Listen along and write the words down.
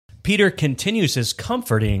Peter continues his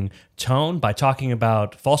comforting tone by talking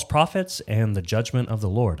about false prophets and the judgment of the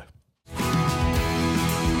Lord.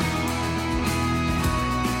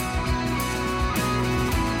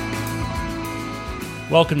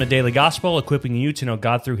 Welcome to Daily Gospel, equipping you to know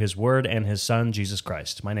God through His Word and His Son, Jesus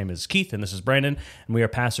Christ. My name is Keith, and this is Brandon, and we are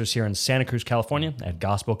pastors here in Santa Cruz, California at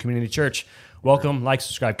Gospel Community Church. Welcome, like,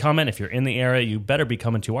 subscribe, comment. If you're in the area, you better be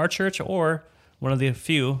coming to our church or one of the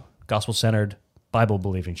few gospel-centered,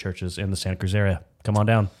 Bible-believing churches in the Santa Cruz area. Come on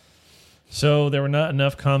down. So there were not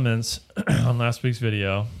enough comments on last week's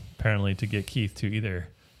video, apparently, to get Keith to either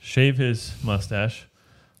shave his mustache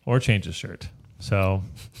or change his shirt. So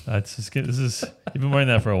that's just good. You've been wearing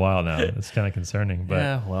that for a while now. It's kind of concerning, but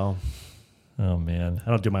Yeah, well, oh man, I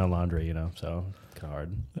don't do my own laundry, so it's kind of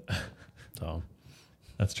hard. So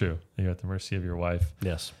that's true. You're at the mercy of your wife.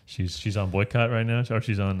 yes. She's on boycott right now, or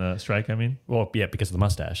she's on strike. I mean, Well, yeah, because of the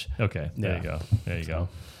mustache. okay, there you Yeah. go. There you go.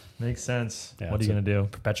 Makes sense. Yeah, What are it's you gonna do?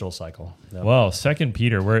 Perpetual cycle. Yep. Well, 2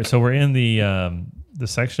 Peter. We're in the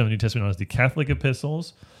section of the New Testament known as the Catholic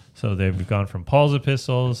epistles. So they've gone from Paul's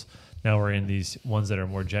epistles. Now we're in these ones that are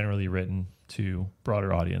more generally written to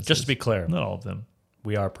broader audiences. Just to be clear, not all of them.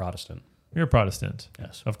 we are Protestant. You're a Protestant,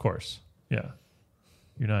 Yes. of course. Yeah,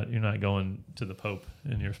 you're not going to the Pope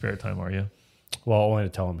in your spare time, are you? Well, only to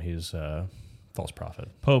tell him he's a false prophet.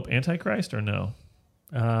 Pope Antichrist or no?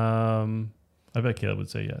 I bet Caleb would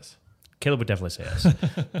say yes. Caleb would definitely say yes.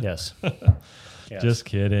 Yes. Yes. Just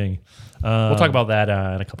kidding. We'll talk about that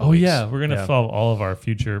in a couple Oh weeks. yeah, we're gonna solve all of our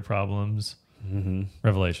future problems. Mm-hmm.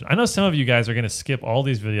 Revelation. I know some of you guys are gonna skip all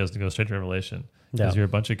these videos to go straight to Revelation because you're a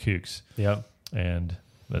bunch of kooks. Yep. And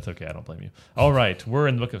that's okay. I don't blame you. All right, we're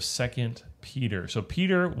in the book of 2 Peter. So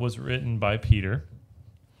Peter was written by Peter.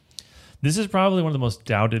 This is probably one of the most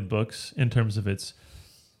doubted books in terms of its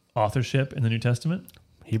authorship in the New Testament.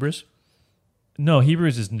 Hebrews? No,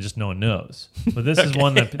 Hebrews is just no one knows. But this is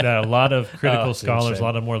one that a lot of critical scholars, a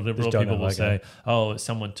lot of more liberal people will say, oh,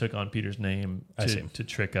 someone took on Peter's name to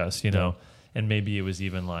trick us, you know. And maybe it was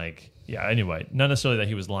even like, anyway, not necessarily that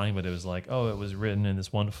he was lying, but it was like, oh, it was written in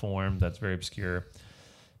this one form that's very obscure.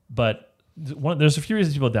 But there's a few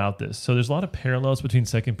reasons people doubt this. So there's a lot of parallels between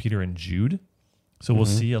 2 Peter and Jude. So we'll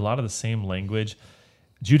see a lot of the same language.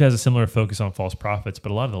 Jude has a similar focus on false prophets,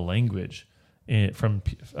 but a lot of the language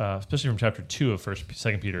especially from chapter 2 of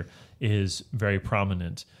 2 Peter is very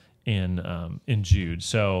prominent in Jude.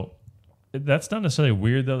 So that's not necessarily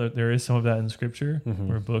weird, though. That there is some of that in Scripture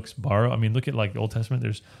where books borrow. I mean, look at like the Old Testament.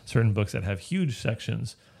 There's certain books that have huge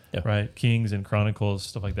sections, right? Kings and Chronicles,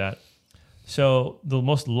 stuff like that. So the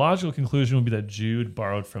most logical conclusion would be that Jude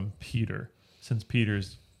borrowed from Peter, since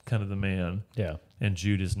Peter's kind of the man, and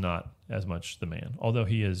Jude is not as much the man, although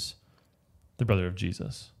he is the brother of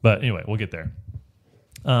Jesus. But anyway, we'll get there.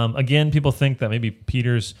 Again, people think that maybe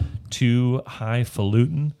Peter's too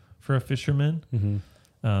highfalutin for a fisherman.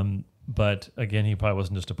 But again, he probably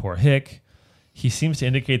wasn't just a poor hick. He seems to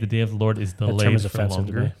indicate the day of the Lord is delayed for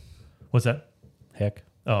longer. What's that? Hick.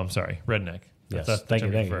 Oh, I'm sorry. Redneck. Yes. Thank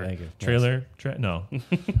you. Trailer. Yes. No.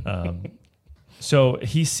 So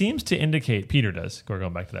he seems to indicate, Peter does, we're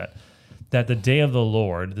going back to that the day of the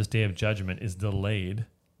Lord, this day of judgment, is delayed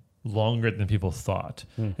longer than people thought.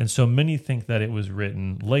 And so many think that it was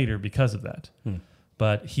written later because of that.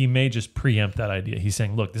 But he may just preempt that idea. He's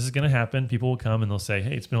saying, look, this is going to happen. People will come and they'll say,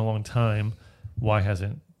 hey, it's been a long time. Why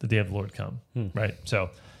hasn't the day of the Lord come? Right? So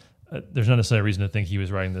there's not necessarily a reason to think he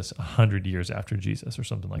was writing this 100 years after Jesus or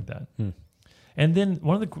something like that. And then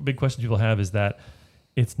one of the big questions people have is that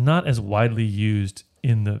it's not as widely used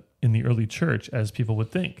in the early church as people would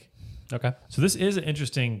think. Okay. So this is an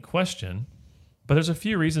interesting question, but there's a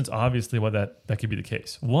few reasons, obviously, why that could be the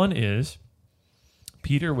case. One is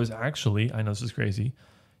Peter was actually, I know this is crazy,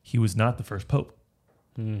 he was not the first pope.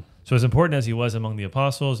 So as important as he was among the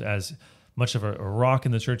apostles, as much of a rock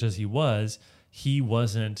in the church as he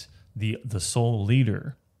wasn't the sole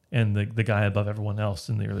leader and the guy above everyone else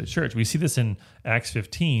in the early church. We see this in Acts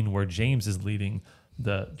 15, where James is leading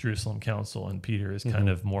the Jerusalem council and Peter is kind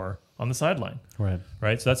of more on the sideline. Right.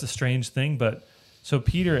 So that's a strange thing. But so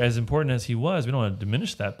Peter, as important as he was, we don't want to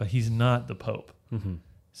diminish that, but he's not the Pope.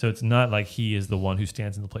 So it's not like he is the one who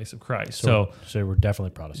stands in the place of Christ. So we're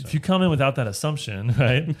definitely Protestant. If you come in without that assumption,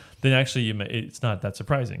 right, then actually it's not that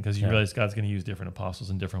surprising because you realize God's going to use different apostles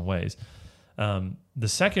in different ways. The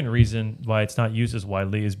second reason why it's not used as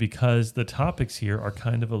widely is because the topics here are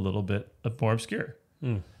kind of a little bit more obscure.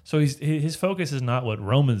 So his focus is not what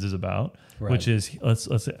Romans is about, which is let's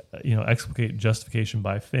explicate justification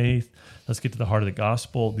by faith. Let's get to the heart of the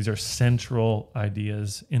gospel. These are central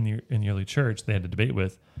ideas in the early church they had to debate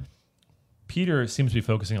with. Peter seems to be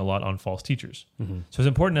focusing a lot on false teachers. Mm-hmm. So as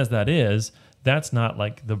important as that is, that's not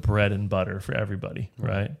like the bread and butter for everybody,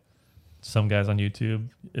 right? Some guys on YouTube,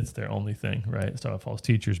 it's their only thing, right? It's talking about false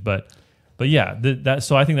teachers, but yeah,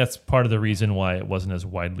 so I think that's part of the reason why it wasn't as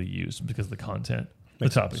widely used, because of the content, the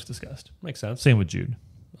topics discussed. Makes sense. Same with Jude.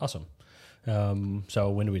 Awesome. So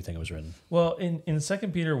when do we think it was written? Well, in 2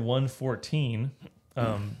 Peter 1:14,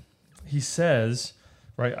 he says,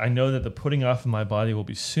 right, I know that the putting off of my body will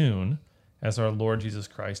be soon, as our Lord Jesus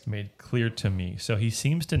Christ made clear to me. So he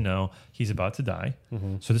seems to know he's about to die.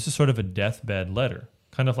 Mm-hmm. So this is sort of a deathbed letter,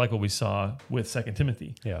 kind of like what we saw with 2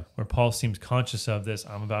 Timothy, where Paul seems conscious of this,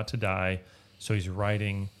 I'm about to die, so he's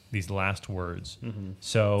writing these last words. Mm-hmm.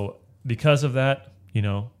 So because of that,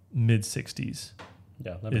 mid-60s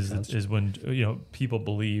that makes sense. is when people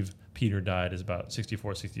believe Peter died, is about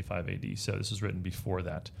 64, 65 AD. So this is written before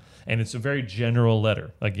that. And it's a very general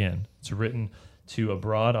letter. Again, it's written to a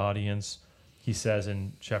broad audience. He says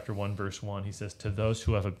in chapter 1, verse 1, he says, to those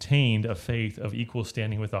who have obtained a faith of equal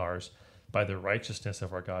standing with ours by the righteousness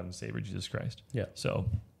of our God and Savior, Jesus Christ. Yeah. So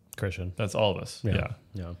Christian. that's all of us.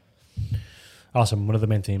 Yeah. Awesome. What are the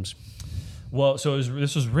main themes? Well, so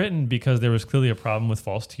this was written because there was clearly a problem with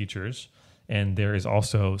false teachers, and there is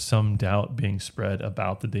also some doubt being spread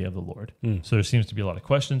about the day of the Lord. So there seems to be a lot of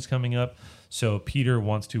questions coming up. So Peter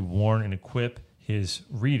wants to warn and equip his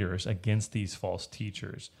readers against these false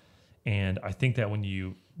teachers. And I think that when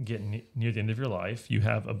you get near the end of your life, you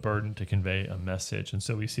have a burden to convey a message. And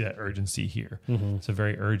so we see that urgency here. Mm-hmm. It's a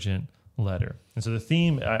very urgent letter. And so the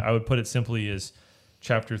theme, I would put it simply, is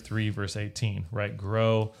chapter 3, verse 18, right?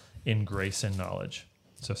 Grow in grace and knowledge.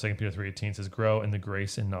 So 2 Peter 3:18 says, grow in the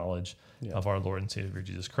grace and knowledge of our Lord and Savior,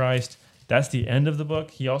 Jesus Christ. That's the end of the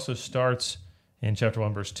book. He also starts in chapter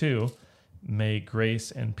 1, verse 2, may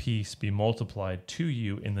grace and peace be multiplied to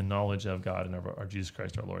you in the knowledge of God and of our Jesus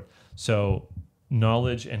Christ our Lord. So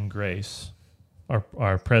knowledge and grace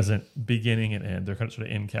are present, beginning and end. They're kind of sort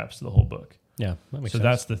of end caps to the whole book. Yeah, that makes sense. So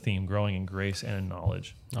that's the theme, growing in grace and in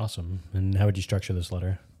knowledge. Awesome. And how would you structure this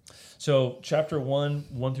letter? So chapter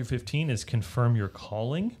 1 through 15 is confirm your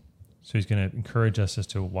calling. So he's going to encourage us as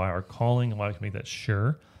to why our calling and why we can make that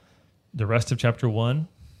sure. The rest of chapter 1,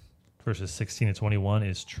 verses 16 to 21,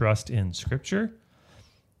 is trust in Scripture.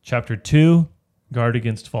 Chapter 2, guard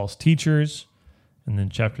against false teachers. And then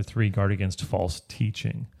chapter 3, guard against false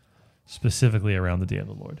teaching, specifically around the day of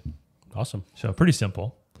the Lord. Awesome. So pretty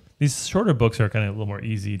simple. These shorter books are kind of a little more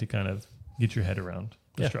easy to kind of get your head around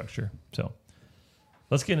the structure. So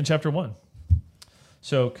let's get into chapter 1.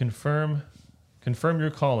 So confirm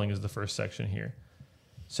your calling is the first section here.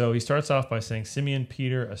 So he starts off by saying, Simeon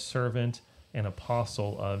Peter, a servant and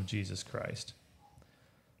apostle of Jesus Christ.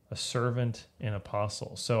 A servant and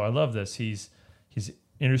apostle. So I love this. He's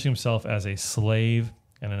introducing himself as a slave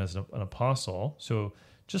and as an apostle. So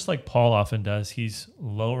just like Paul often does, he's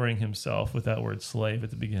lowering himself with that word slave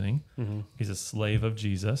at the beginning. Mm-hmm. He's a slave of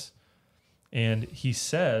Jesus. And he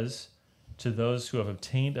says to those who have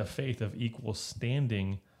obtained a faith of equal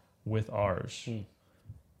standing with ours.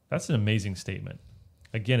 That's an amazing statement.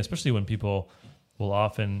 Again, especially when people will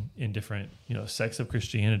often in different sects of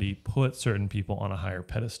Christianity put certain people on a higher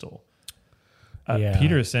pedestal.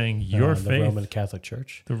 Peter is saying your faith, the Roman Catholic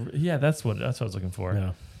Church. That's what I was looking for.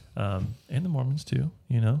 Yeah. And the Mormons too.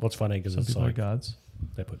 Well, it's funny because some it's people like are gods.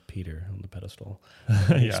 They put Peter on the pedestal.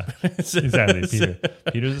 Yeah, exactly.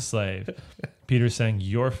 Peter's a slave. Peter's saying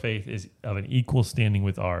your faith is of an equal standing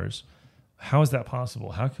with ours. How is that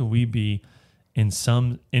possible? How can we be in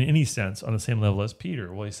any sense on the same level as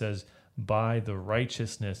Peter? Well, he says by the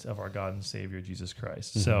righteousness of our God and Savior Jesus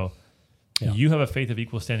Christ. Mm-hmm. So you have a faith of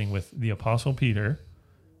equal standing with the Apostle Peter.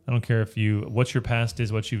 I don't care what your past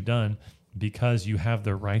is, what you've done, because you have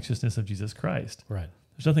the righteousness of Jesus Christ. Right.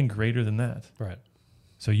 There's nothing greater than that. Right.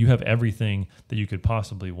 So you have everything that you could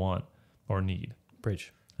possibly want or need.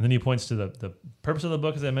 Preach. And then he points to the purpose of the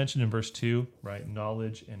book, as I mentioned in verse 2, right?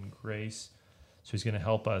 Knowledge and grace. So he's going to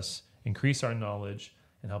help us increase our knowledge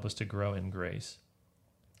and help us to grow in grace.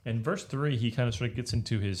 In verse 3, he kind of sort of gets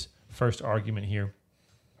into his first argument here.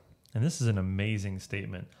 And this is an amazing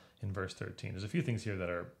statement in verse 13. There's a few things here that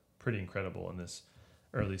are pretty incredible in this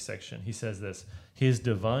early section. He says this, his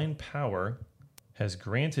divine power has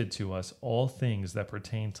granted to us all things that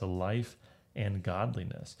pertain to life and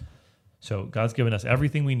godliness. So God's given us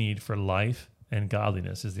everything we need for life and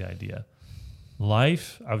godliness is the idea.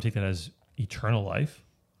 Life, I would take that as eternal life.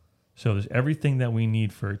 So there's everything that we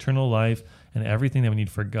need for eternal life and everything that we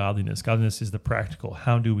need for godliness. Godliness is the practical.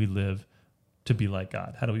 How do we live to be like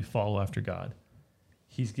God? How do we follow after God?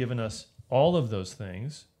 He's given us all of those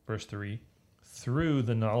things, verse 3, through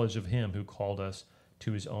the knowledge of him who called us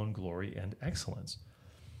to his own glory and excellence.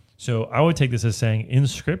 So I would take this as saying in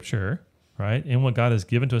Scripture, right, in what God has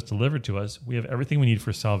given to us, delivered to us, we have everything we need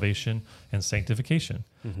for salvation and sanctification,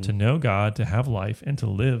 to know God, to have life, and to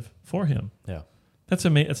live for him. Yeah. That's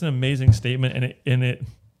an amazing statement, and it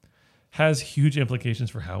has huge implications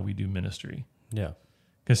for how we do ministry. Yeah.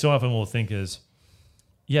 Because so often we'll think is,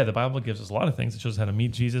 yeah, the Bible gives us a lot of things. It shows us how to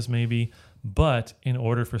meet Jesus maybe, but in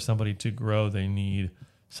order for somebody to grow, they need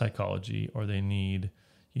psychology, or they need,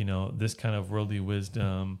 this kind of worldly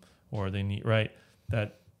wisdom, or they need, right?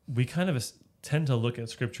 That we kind of tend to look at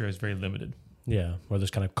Scripture as very limited. Yeah, or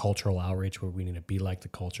there's kind of cultural outreach where we need to be like the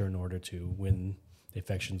culture in order to win the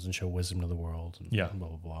affections and show wisdom to the world. And blah,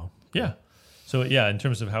 blah, blah. Yeah. So, in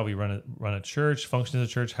terms of how we run a church, function as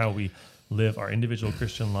a church, how we live our individual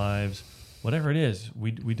Christian lives, whatever it is,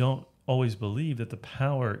 we don't always believe that the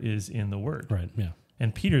power is in the Word. Right, yeah.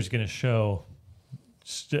 And Peter's going to show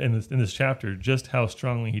in this chapter just how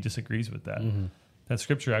strongly he disagrees with that. That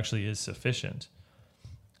Scripture actually is sufficient.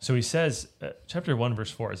 So he says, chapter 1, verse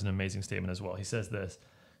 4 is an amazing statement as well. He says this,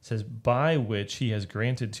 by which he has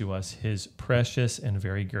granted to us his precious and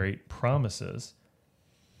very great promises,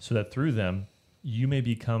 so that through them you may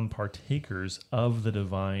become partakers of the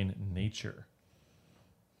divine nature.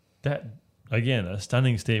 That, again, a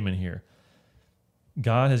stunning statement here.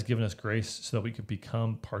 God has given us grace so that we could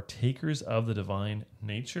become partakers of the divine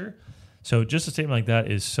nature. So just a statement like that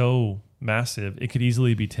is so massive, it could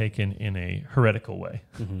easily be taken in a heretical way.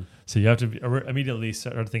 So you have to immediately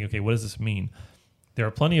start to think, okay, what does this mean? There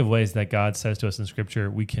are plenty of ways that God says to us in Scripture,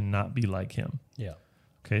 we cannot be like him. Yeah.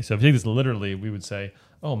 Okay, so if you take this literally, we would say,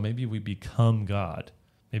 oh, maybe we become God.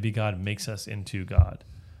 Maybe God makes us into God.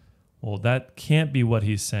 Well, that can't be what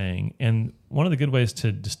he's saying. And one of the good ways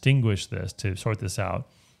to distinguish this, to sort this out,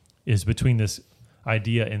 is between this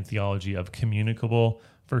idea in theology of communicable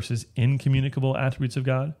versus incommunicable attributes of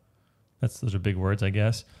God. Those are big words, I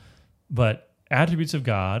guess. But attributes of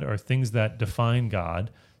God are things that define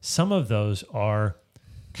God. Some of those are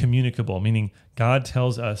communicable, meaning God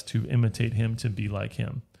tells us to imitate him, to be like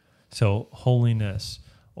him. So holiness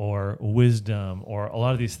or wisdom or a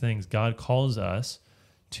lot of these things, God calls us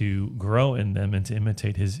to grow in them and to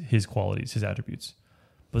imitate his qualities, his attributes.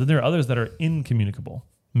 But then there are others that are incommunicable,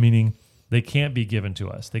 meaning they can't be given to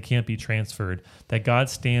us. They can't be transferred. That God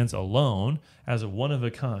stands alone as a one of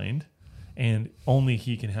a kind, and only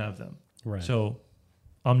he can have them. Right. So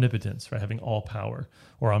omnipotence, right, having all power,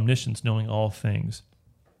 or omniscience, knowing all things.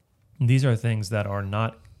 These are things that are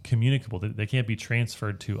not communicable. They can't be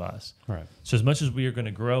transferred to us. Right. So as much as we are going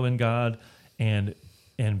to grow in God and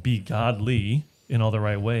be godly in all the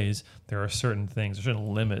right ways, there are certain things,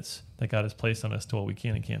 certain limits that God has placed on us to what we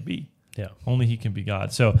can and can't be. Yeah. Only he can be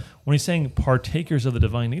God. So when he's saying partakers of the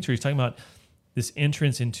divine nature, he's talking about this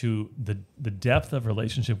entrance into the depth of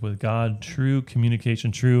relationship with God, true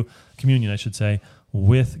communication, true communion, I should say,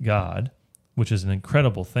 with God, which is an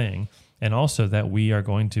incredible thing. And also that we are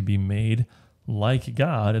going to be made like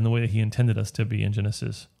God in the way that he intended us to be in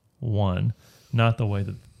Genesis 1, not the way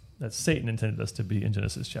that Satan intended us to be in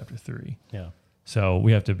Genesis chapter 3. Yeah. So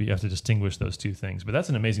we have to distinguish those two things. But that's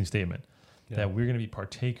an amazing statement, that we're going to be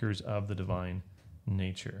partakers of the divine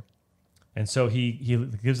nature. And so he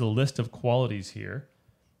gives a list of qualities here,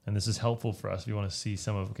 and this is helpful for us if you want to see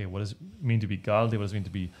some of, okay, what does it mean to be godly? What does it mean to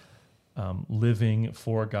be living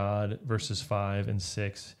for God? Verses 5 and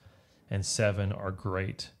 6 and 7 are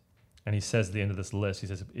great. And he says at the end of this list, he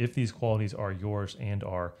says, if these qualities are yours and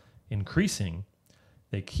are increasing,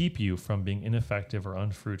 they keep you from being ineffective or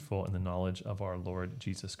unfruitful in the knowledge of our Lord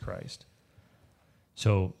Jesus Christ.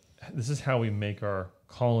 So this is how we make our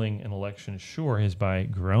calling and election sure, is by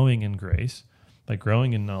growing in grace, by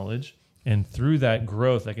growing in knowledge. And through that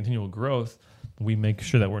growth, that continual growth, we make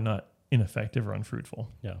sure that we're not ineffective or unfruitful.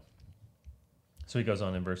 Yeah. So he goes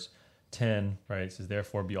on in verse 10, right? It says,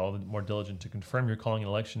 therefore, be all the more diligent to confirm your calling and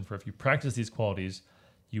election, for if you practice these qualities,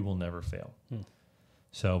 you will never fail.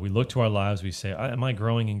 So we look to our lives, we say, am I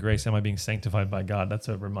growing in grace? Am I being sanctified by God? That's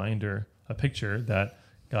a reminder, a picture that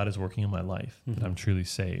God is working in my life, that I'm truly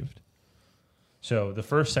saved. So the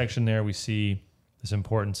first section there, we see this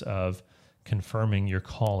importance of confirming your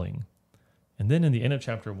calling. And then in the end of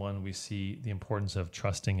chapter 1, we see the importance of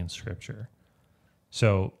trusting in Scripture.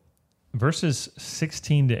 So verses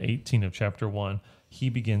 16 to 18 of chapter 1, he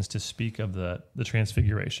begins to speak of the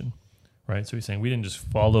transfiguration, right? So he's saying we didn't just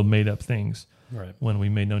follow made-up things. Right. When we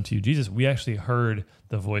made known to you Jesus, we actually heard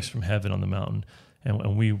the voice from heaven on the mountain,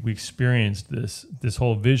 and we experienced this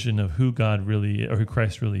whole vision of who God really, or who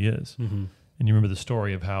Christ really is. And you remember the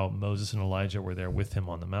story of how Moses and Elijah were there with him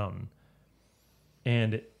on the mountain.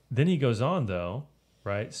 And then he goes on, though,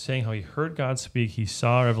 right? Saying how he heard God speak, he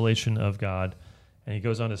saw a revelation of God, and he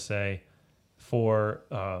goes on to say, he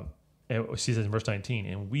says in verse 19,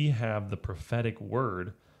 and we have the prophetic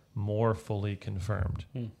word more fully confirmed,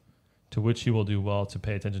 to which you will do well to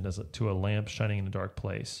pay attention as to a lamp shining in a dark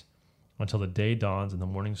place until the day dawns and the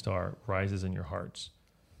morning star rises in your hearts.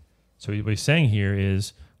 So what he's saying here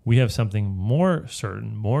is we have something more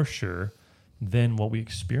certain, more sure than what we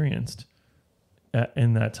experienced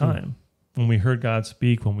in that time. When we heard God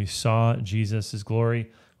speak, when we saw Jesus'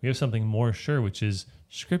 glory, we have something more sure, which is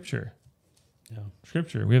Scripture. Yeah.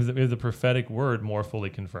 Scripture. We have the prophetic word more fully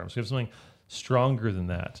confirmed. So we have something stronger than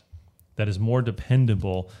that is more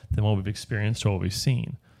dependable than what we've experienced or what we've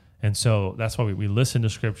seen. And so that's why we listen to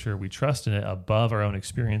Scripture. We trust in it above our own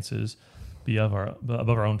experiences, above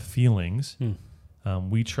our own feelings.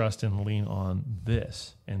 We trust and lean on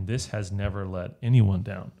this. And this has never let anyone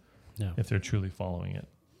down if they're truly following it.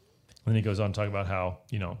 And then he goes on to talk about how,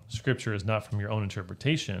 Scripture is not from your own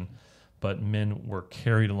interpretation, but men were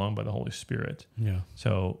carried along by the Holy Spirit. Yeah.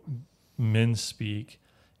 So men speak,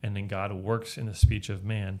 and then God works in the speech of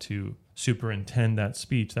man to superintend that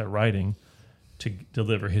speech, that writing, to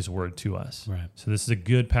deliver his word to us. Right. So this is a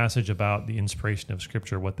good passage about the inspiration of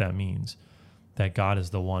Scripture, what that means, that God is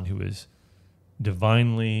the one who is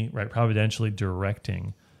divinely, right, providentially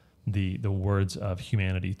directing the words of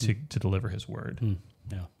humanity to deliver his word.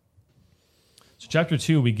 Yeah. So chapter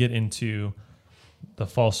 2, we get into the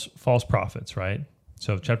false prophets, right?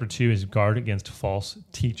 So chapter 2 is guard against false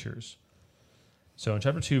teachers. So in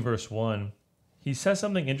chapter 2, verse 1, he says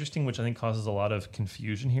something interesting, which I think causes a lot of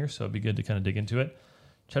confusion here, so it'd be good to kind of dig into it.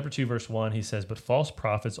 Chapter 2, verse 1, he says, but false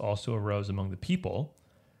prophets also arose among the people,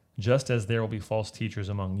 just as there will be false teachers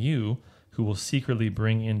among you who will secretly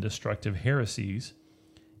bring in destructive heresies,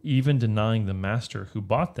 even denying the master who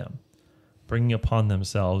bought them, bringing upon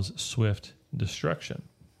themselves swift destruction.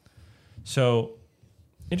 So,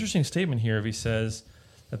 interesting statement here if he says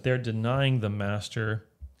that they're denying the master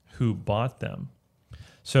who bought them.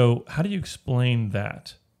 So how do you explain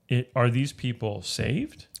that? Are these people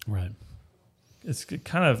saved? Right. It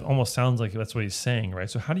kind of almost sounds like that's what he's saying, right?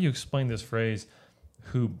 So how do you explain this phrase,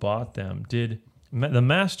 who bought them? The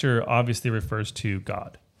master obviously refers to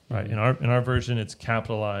God, right? Mm-hmm. In our version, it's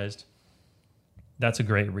capitalized. That's a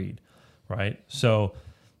great read, right? So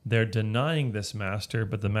they're denying this master,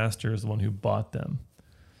 but the master is the one who bought them.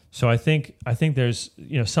 So I think there's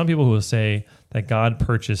some people who will say that God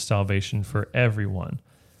purchased salvation for everyone.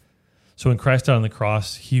 So when Christ died on the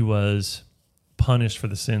cross, he was punished for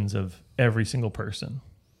the sins of every single person.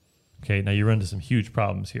 Okay, now you run into some huge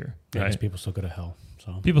problems here. Yeah, right? People still go to hell.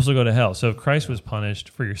 So people still go to hell. So if Christ was punished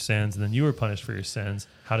for your sins and then you were punished for your sins,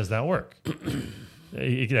 how does that work?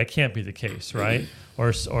 That can't be the case, right?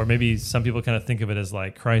 Or maybe some people kind of think of it as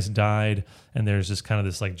like Christ died and there's just kind of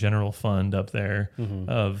this like general fund up there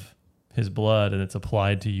of his blood and it's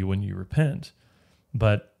applied to you when you repent.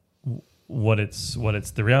 But what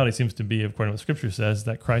the reality seems to be, according to what Scripture says,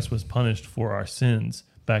 that Christ was punished for our sins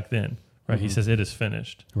back then, right? He says it is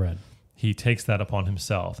finished. Right. He takes that upon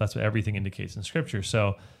himself. That's what everything indicates in Scripture.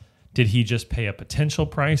 So did he just pay a potential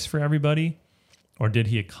price for everybody? Or did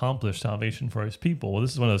he accomplish salvation for his people? Well,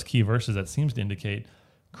 this is one of those key verses that seems to indicate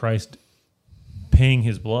Christ paying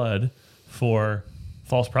his blood for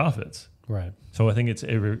false prophets. Right. So I think it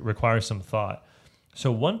requires some thought.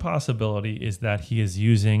 So one possibility is that he is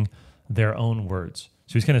using their own words.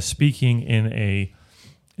 So he's kind of speaking in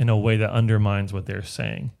a way that undermines what they're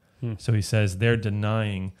saying. So he says they're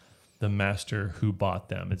denying the master who bought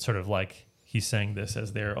them. It's sort of like he's saying this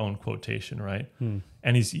as their own quotation, right?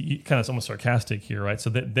 And he's kind of almost sarcastic here, right? So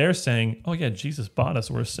they're saying, oh yeah, Jesus bought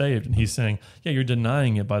us, we're saved. And he's saying, yeah, you're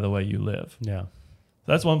denying it by the way you live. Yeah.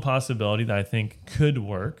 That's one possibility that I think could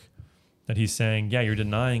work, that he's saying, yeah, you're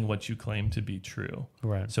denying what you claim to be true.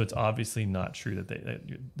 Right. So it's obviously not true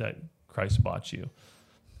that Christ bought you.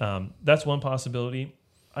 That's one possibility.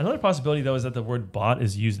 Another possibility, though, is that the word bought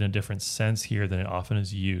is used in a different sense here than it often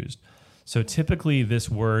is used. So typically this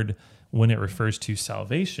word, when it refers to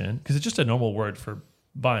salvation, because it's just a normal word for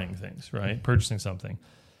buying things, right? Purchasing something.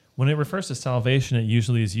 When it refers to salvation, it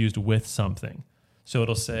usually is used with something. So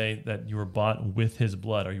it'll say that you were bought with his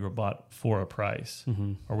blood, or you were bought for a price,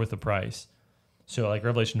 or with a price. So like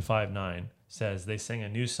Revelation 5:9 says, they sang a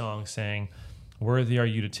new song saying, worthy are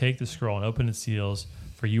you to take the scroll and open its seals,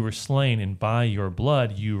 for you were slain, and by your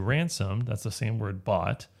blood you ransomed, that's the same word,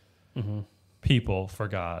 bought, people for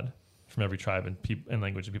God from every tribe and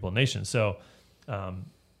language and people and nation. So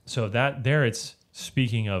that there it's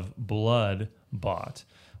speaking of blood bought.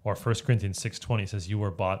 Or 1 Corinthians 6:20 says you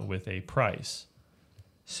were bought with a price.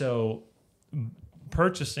 So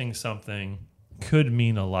purchasing something could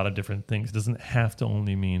mean a lot of different things. It doesn't have to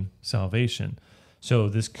only mean salvation. So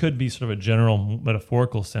this could be sort of a general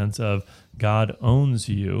metaphorical sense of God owns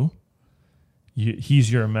you.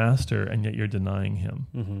 He's your master, and yet you're denying him.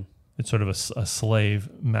 Mm-hmm. It's sort of a slave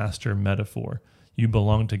master metaphor. You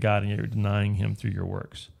belong to God, and yet you're denying him through your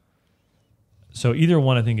works. So either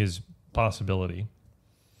one, I think, is possibility.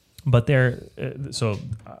 But so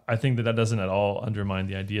I think that doesn't at all undermine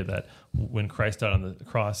the idea that when Christ died on the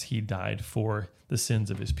cross, he died for the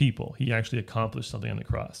sins of his people. He actually accomplished something on the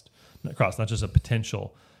cross, not just a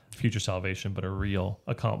potential future salvation, but a real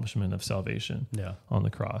accomplishment of salvation on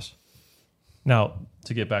the cross. Now,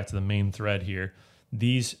 to get back to the main thread here,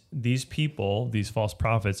 these people, these false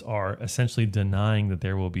prophets, are essentially denying that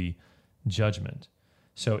there will be judgment.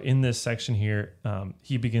 So in this section here,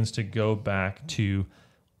 he begins to go back to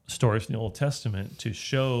stories from the Old Testament to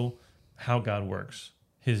show how God works,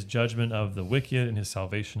 his judgment of the wicked and his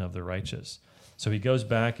salvation of the righteous. So he goes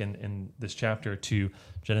back in this chapter to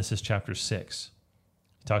Genesis chapter 6.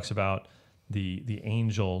 He talks about the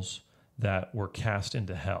angels that were cast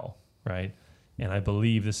into hell, right? And I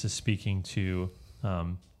believe this is speaking to,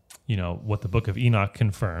 what the book of Enoch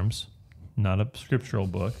confirms, not a scriptural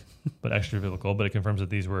book, but extra biblical, but it confirms that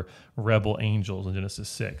these were rebel angels in Genesis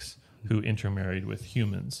 6 who intermarried with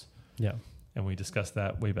humans. Yeah. And we discussed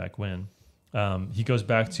that way back when. He goes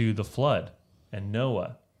back to the flood and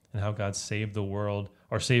Noah and how God saved the world,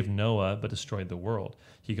 or saved Noah but destroyed the world.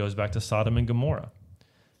 He goes back to Sodom and Gomorrah,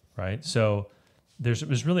 right? So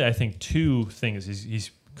there's really, I think, two things.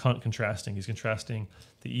 He's contrasting. He's contrasting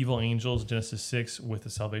the evil angels, Genesis 6, with the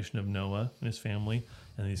salvation of Noah and his family,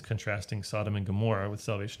 and he's contrasting Sodom and Gomorrah with the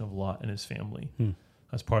salvation of Lot and his family.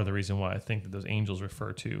 That's part of the reason why I think that those angels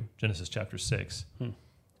refer to Genesis chapter 6.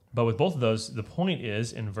 But with both of those, the point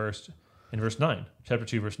is in verse 9, chapter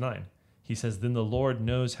 2, verse 9. He says, "Then the Lord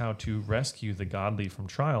knows how to rescue the godly from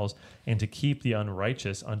trials and to keep the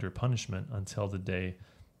unrighteous under punishment until the day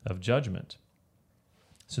of judgment."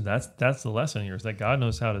 So that's the lesson here, is that God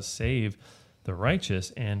knows how to save the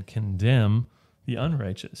righteous and condemn the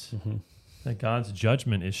unrighteous. Mm-hmm. That God's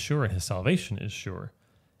judgment is sure and his salvation is sure.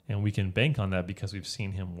 And we can bank on that because we've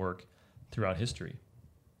seen him work throughout history.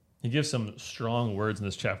 He gives some strong words in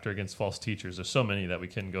this chapter against false teachers. There's so many that we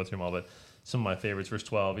couldn't go through them all, but some of my favorites. Verse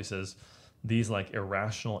 12, he says, "These like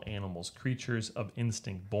irrational animals, creatures of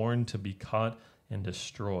instinct, born to be caught and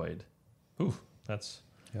destroyed." Ooh, that's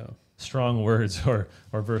strong words. Or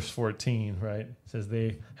verse 14, right? It says,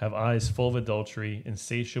 "They have eyes full of adultery,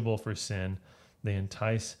 insatiable for sin. They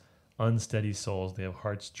entice unsteady souls. They have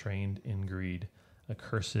hearts trained in greed,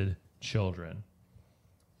 accursed children."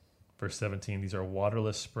 Verse 17, "These are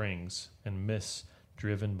waterless springs and mists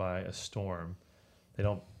driven by a storm." They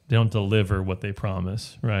don't deliver what they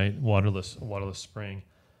promise, right? Waterless spring.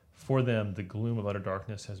 "For them, the gloom of utter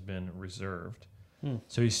darkness has been reserved."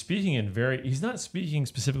 So he's not speaking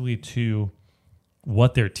specifically to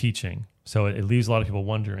what they're teaching. So it leaves a lot of people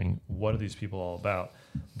wondering, what are these people all about?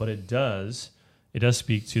 But it does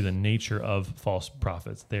speak to the nature of false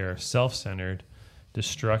prophets. They are self-centered,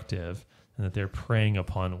 destructive, and that they're preying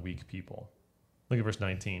upon weak people. Look at verse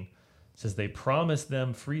 19. It says, "They promise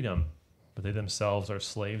them freedom, but they themselves are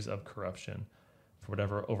slaves of corruption. For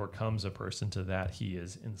whatever overcomes a person, to that he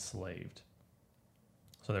is enslaved."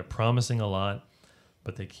 So they're promising a lot,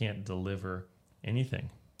 but they can't deliver anything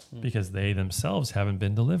because they themselves haven't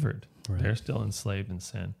been delivered. Right. They're still enslaved in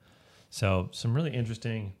sin. So some really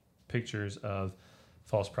interesting pictures of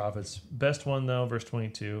false prophets. Best one, though, verse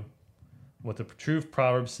 22. "What the true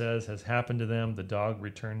proverb says has happened to them. The dog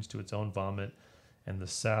returns to its own vomit, and the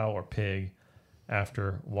sow or pig,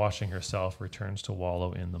 after washing herself, returns to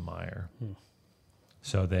wallow in the mire."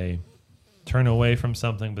 So they turn away from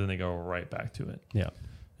something, but then they go right back to it. Yeah.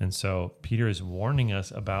 And so Peter is warning us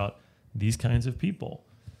about these kinds of people.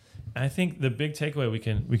 And I think the big takeaway we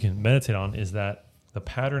can meditate on is that the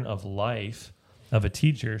pattern of life of a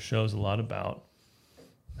teacher shows a lot about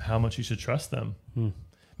how much you should trust them.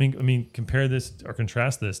 I mean, compare this or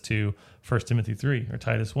contrast this to 1 Timothy 3 or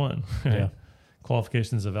Titus 1. Right? Yeah.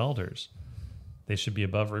 Qualifications of elders. They should be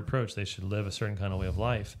above reproach. They should live a certain kind of way of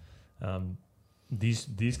life.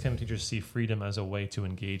 These kind of teachers see freedom as a way to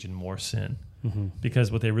engage in more sin,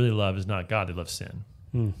 because what they really love is not God, they love sin.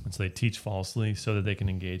 And so they teach falsely so that they can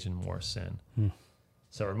engage in more sin.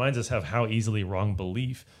 So it reminds us of how easily wrong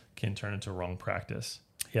belief can turn into wrong practice.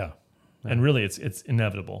 Yeah. And really it's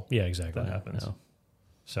inevitable. Yeah, exactly. That happens. Yeah.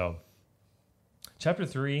 So chapter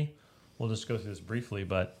 3, we'll just go through this briefly,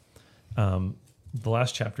 but the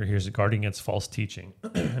last chapter here is guarding against false teaching,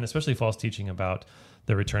 and especially false teaching about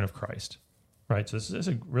the return of Christ. Right, so this is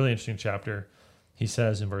a really interesting chapter. He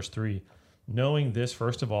says in verse 3, knowing this,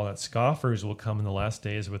 first of all, that scoffers will come in the last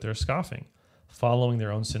days with their scoffing, following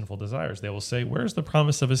their own sinful desires. They will say, where's the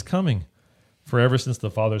promise of his coming? For ever since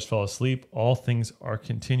the fathers fell asleep, all things are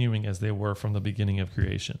continuing as they were from the beginning of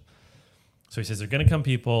creation. So he says there are going to come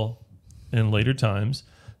people in later times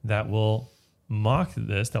that will mock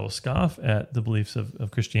this, that will scoff at the beliefs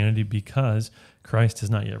of Christianity because Christ has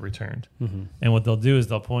not yet returned. Mm-hmm. And what they'll do is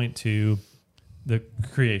they'll point to the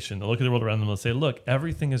creation. They'll look at the world around them and they'll say, look,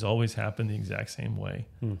 everything has always happened the exact same way.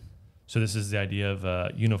 So this is the idea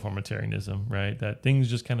of uniformitarianism, right? That things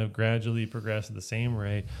just kind of gradually progress at the same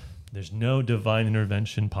rate. There's no divine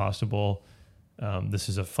intervention possible. This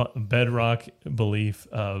is a bedrock belief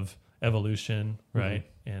of evolution, right?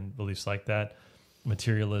 Mm-hmm. And beliefs like that.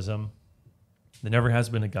 Materialism. There never has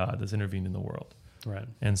been a God that's intervened in the world. Right.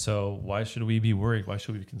 And so why should we be worried? Why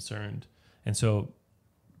should we be concerned? And so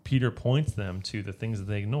Peter points them to the things that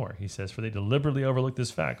they ignore. He says, for they deliberately overlook this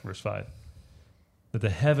fact, verse 5, that the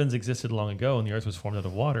heavens existed long ago and the earth was formed out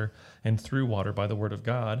of water and through water by the word of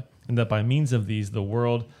God, and that by means of these the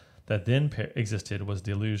world that then existed was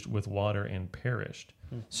deluged with water and perished.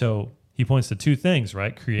 So he points to two things,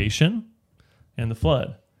 right? Creation and the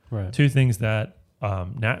flood. Right. Two things that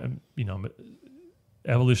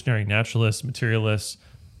evolutionary naturalists, materialists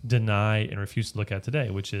deny and refuse to look at today,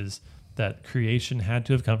 which is that creation had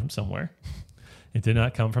to have come from somewhere. It did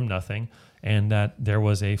not come from nothing, and that there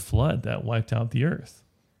was a flood that wiped out the earth.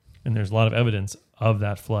 And there's a lot of evidence of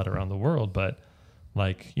that flood around the world, but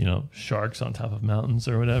like, sharks on top of mountains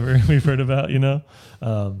or whatever we've heard about,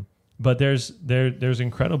 but there's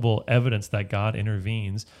incredible evidence that God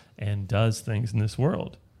intervenes and does things in this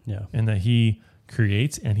world. Yeah. And that he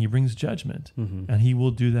creates and he brings judgment. Mm-hmm. And he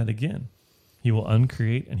will do that again. He will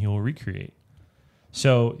uncreate and he will recreate.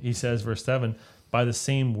 So he says, verse 7, by the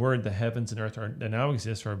same word the heavens and earth that now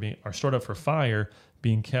exist are stored up for fire,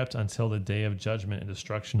 being kept until the day of judgment and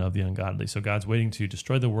destruction of the ungodly. So God's waiting to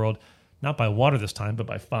destroy the world, not by water this time, but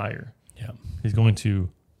by fire. Yeah. He's going to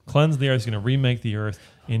cleanse the earth. He's going to remake the earth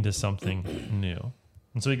into something new.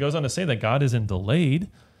 And so he goes on to say that God isn't delayed.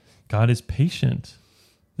 God is patient.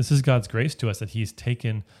 This is God's grace to us that he's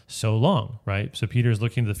taken so long, right? So Peter's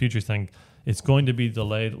looking to the future saying it's going to be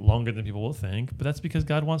delayed longer than people will think, but that's because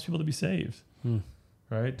God wants people to be saved,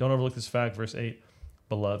 right? Don't overlook this fact, verse 8,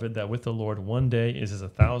 beloved, that with the Lord 1 day is as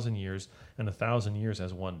 1,000 years and 1,000 years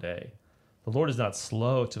as 1 day. The Lord is not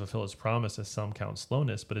slow to fulfill his promise, as some count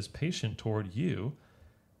slowness, but is patient toward you,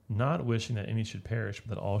 not wishing that any should perish,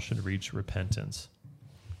 but that all should reach repentance.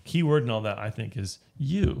 Key word in all that, I think, is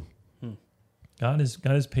you. God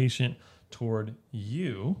is patient toward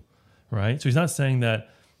you, right? So he's not saying that,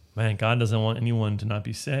 man, God doesn't want anyone to not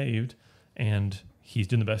be saved, and he's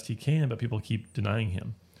doing the best he can, but people keep denying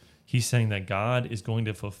him. He's saying that God is going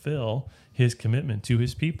to fulfill his commitment to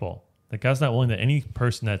his people. That God's not willing that any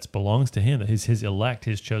person that belongs to him, that is his elect,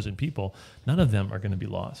 his chosen people, none of them are going to be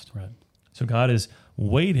lost. Right. So God is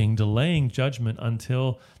waiting, delaying judgment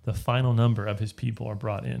until the final number of his people are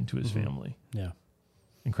brought into his family. Yeah.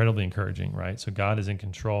 Incredibly encouraging, right? So God is in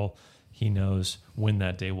control. He knows when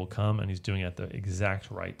that day will come, and he's doing it at the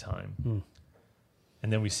exact right time.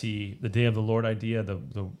 And then we see the day of the Lord idea,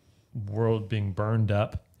 the world being burned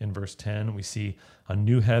up in verse 10. We see a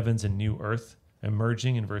new heavens and new earth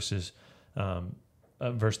emerging in verse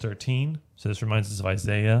 13. So this reminds us of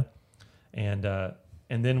Isaiah. And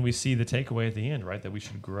then we see the takeaway at the end, right? That we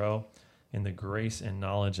should grow in the grace and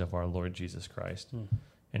knowledge of our Lord Jesus Christ.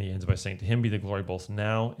 And he ends by saying, to him be the glory both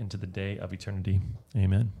now and to the day of eternity.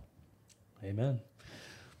 Amen. Amen.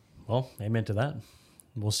 Well, amen to that.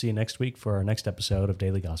 We'll see you next week for our next episode of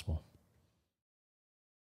Daily Gospel.